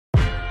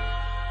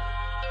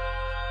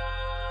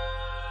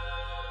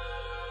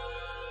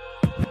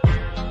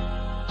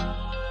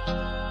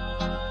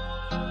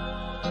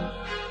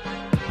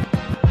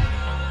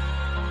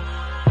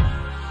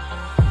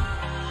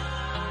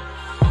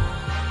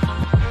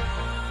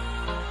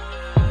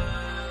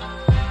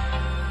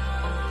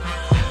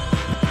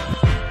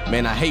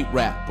Man, I hate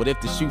rap, but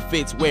if the shoe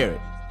fits, wear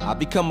it. I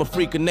become a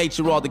freak of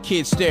nature, all the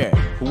kids stare,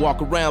 who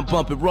walk around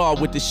bumping raw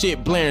with the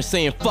shit blaring,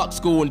 saying fuck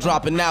school and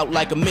dropping out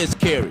like a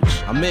miscarriage.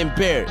 I'm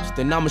embarrassed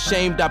and I'm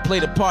ashamed I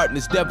played a part in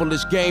this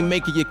devilish game,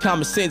 making your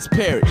common sense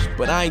perish.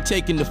 But I ain't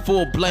taking the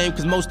full blame,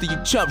 cause most of you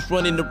chumps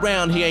running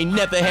around here ain't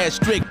never had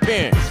strict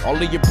parents. All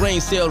of your brain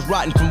cells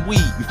rotting from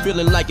weed. You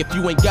feeling like if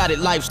you ain't got it,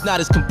 life's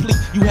not as complete.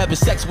 You having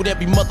sex with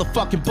every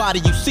motherfucking body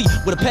you see,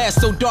 with a past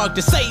so dark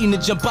that Satan to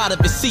jump out of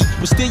his seat.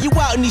 But still you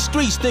out in these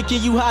streets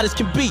thinking you hot as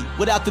can be,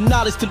 without the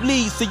knowledge to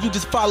lead, so you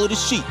just follow the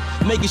sheep,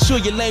 making sure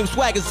your lame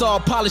swag is all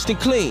polished and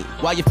clean,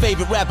 while your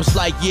favorite rapper's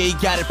like, yeah, he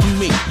got it from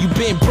me. You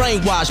been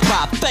brainwashed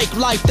by a fake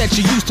life that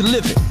you used to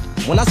living.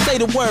 When I say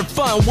the word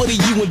fun, what do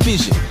you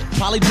envision?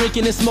 Probably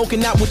drinking and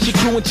smoking out with your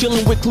crew and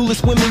chilling with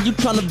clueless women you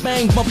tryna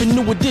bang, bumping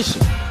New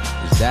Edition.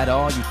 Is that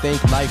all you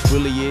think life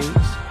really is?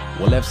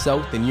 Well, if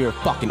so, then you're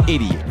a fucking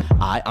idiot.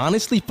 I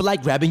honestly feel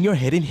like grabbing your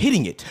head and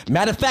hitting it.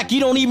 Matter of fact, you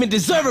don't even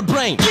deserve a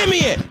brain. Give me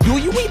it! Do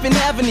you even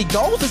have any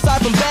goals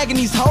aside from bagging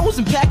these hoes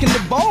and packing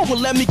the ball? Well,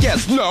 let me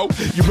guess, no.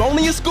 You're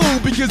only in school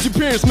because your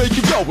parents make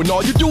you go, and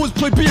all you do is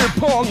play beer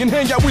pong and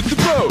hang out with the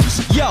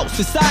bros. Yo,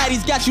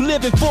 society's got you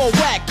living for a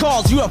whack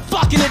cause. You're a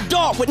fucking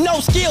adult with no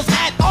skills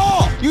at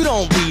all. You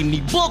don't read any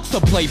books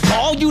or play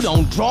ball. You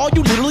don't draw.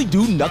 You literally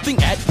do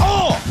nothing at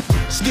all.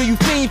 Still you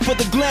fiend for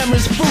the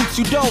glamorous fruits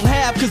you don't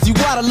have, cause you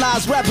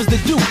idolize rappers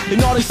that do,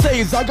 and all they say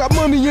is I got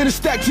money in a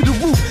stack to the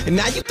roof. And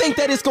now you think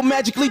that it's gonna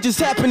magically just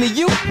happen to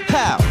you?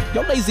 How?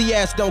 Your lazy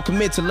ass don't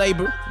commit to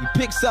labor. You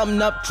pick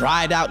something up,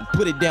 try it out, and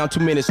put it down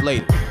 2 minutes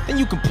later. Then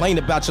you complain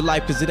about your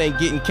life cause it ain't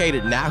getting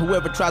catered. Now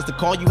whoever tries to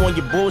call you on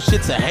your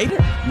bullshit's a hater.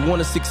 You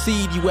wanna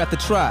succeed, you have to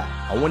try.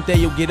 Or one day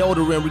you'll get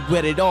older and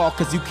regret it all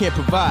cause you can't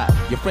provide.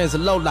 Your friends are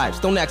lowlifes,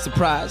 don't act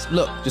surprised.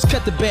 Look, just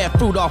cut the bad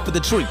fruit off of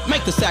the tree,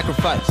 make the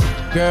sacrifice.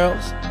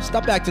 Girls,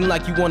 stop acting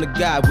like you want a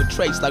guy with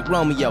traits like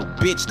Romeo.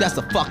 Bitch, that's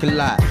a fucking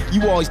lie.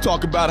 You always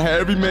talk about how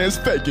every man's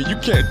faking. You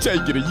can't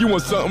take it and you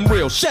want something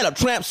real. Shut up,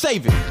 tramp,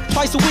 save it.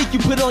 Twice a week you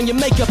put on your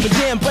makeup and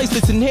damn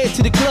bracelets and head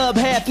to the club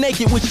half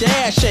naked with your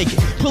ass shaking.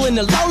 Pulling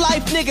the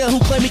low-life nigga who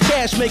claim he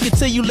cash make it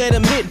till you let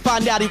him hit and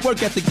find out he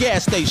work at the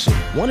gas station.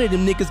 One of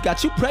them niggas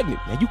got you pregnant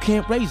and you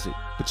can't raise it,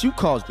 but you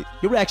caused it.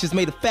 Your actions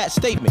made a fat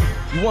statement.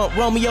 You want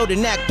Romeo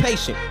to act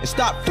patient and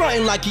stop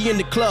fronting like he in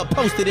the club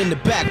posted in the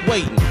back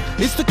waiting.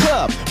 It's the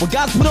club where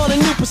guys put on a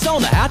new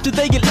persona after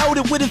they get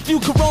loaded with a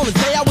few Coronas.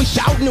 They always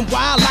shouting and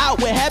wild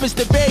out with habits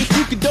that very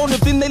few condone.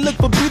 Then they look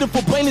for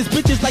beautiful brainless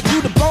bitches like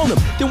you to bone them.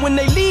 Then when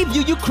they leave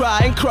you, you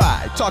cry and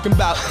cry, talking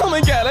about, oh my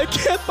god, I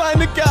can't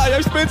find the guy.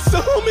 I've spent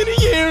so many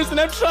years and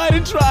I've tried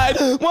and tried.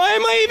 Why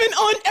am I even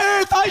on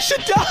earth? I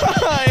should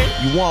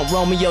die. You want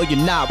Romeo,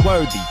 you're not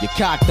worthy. You're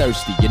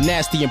cock-thirsty, you're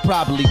nasty and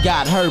probably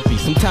got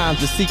herpes. Sometimes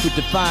the secret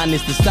to find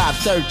is to stop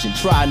searching.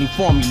 Try a new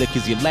formula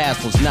cause your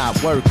last one's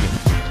not working.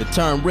 The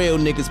term real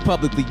niggas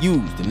publicly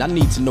used, and I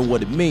need to know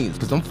what it means,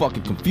 cause I'm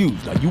fucking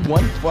confused. Are you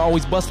one for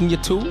always busting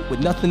your tool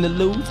with nothing to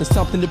lose and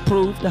something to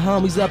prove? The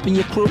homies up in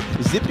your crew?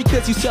 Is it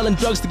because you selling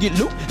drugs to get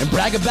loot and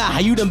brag about how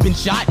you done been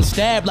shot and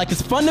stabbed like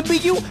it's fun to be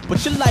you?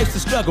 But your life's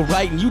a struggle,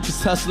 right? And you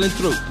just hustling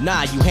through.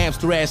 Nah, you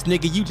hamster ass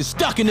nigga, you just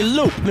stuck in the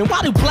loop. Man,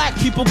 why do black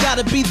people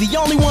gotta be the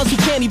only ones who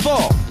can't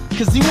evolve?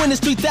 Cause you in the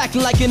streets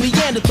acting like a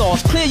Neanderthal.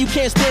 It's clear you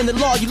can't stand the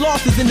law. You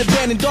lost is in the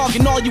abandoned dog,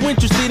 and all you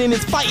interested in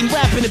is fighting,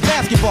 rapping, and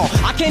basketball.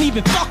 I can't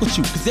even fuck with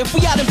you, cause if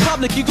we out in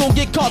public, you gon'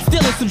 get caught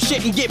stealing some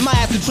shit and get my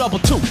ass in trouble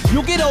too.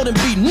 You'll get old and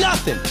be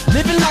nothing,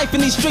 living life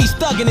in these streets,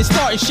 thugging and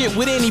starting shit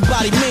with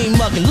anybody mean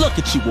mugging. Look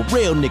at you, a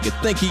real nigga,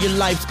 thinking your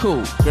life's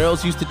cool.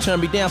 Girls used to turn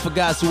me down for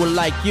guys who were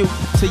like you,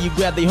 till you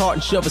grab their heart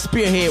and shove a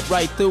spearhead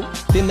right through.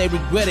 Then they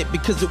regret it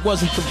because it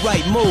wasn't the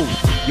right move.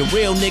 Your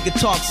real nigga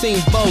talk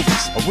seems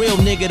bogus. A real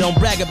nigga don't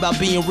brag about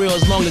being real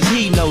as long as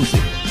he knows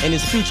it, and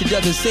his future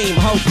doesn't seem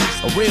hopeless.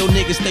 A real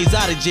nigga stays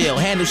out of jail,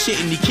 handles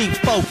shit and he keeps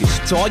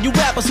focused. To all you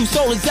rappers whose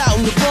soul is out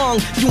in the wrong,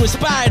 you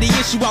inspire the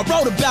issue I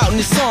wrote about in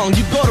this song.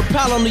 You go to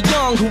pile on the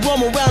young who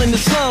roam around in the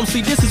slums.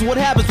 See, this is what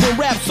happens when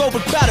rap's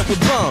overcrowded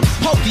with bums.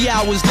 Hope the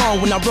hour is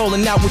long when I'm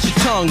rolling out with your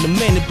tongue. The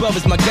man above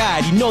is my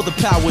guide, you know the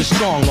power is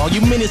strong. All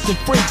you menace and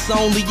freaks are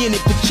only in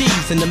it for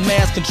cheese, and the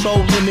mass control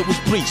limit was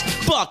breached.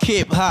 Fuck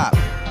hip-hop.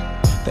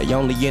 They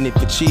only in it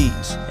for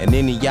cheese, and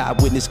any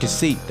eyewitness can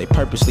see they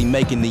purposely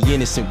making the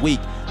innocent weak.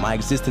 My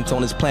existence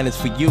on this planet's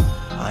for you.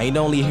 I ain't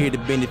only here to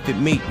benefit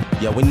me.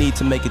 Yeah, we need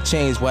to make a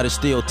change while there's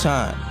still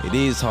time. It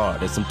is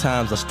hard, and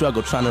sometimes I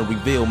struggle trying to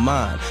reveal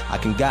mine. I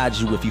can guide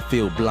you if you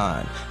feel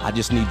blind. I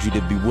just need you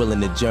to be willing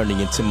to journey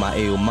into my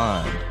ill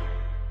mind.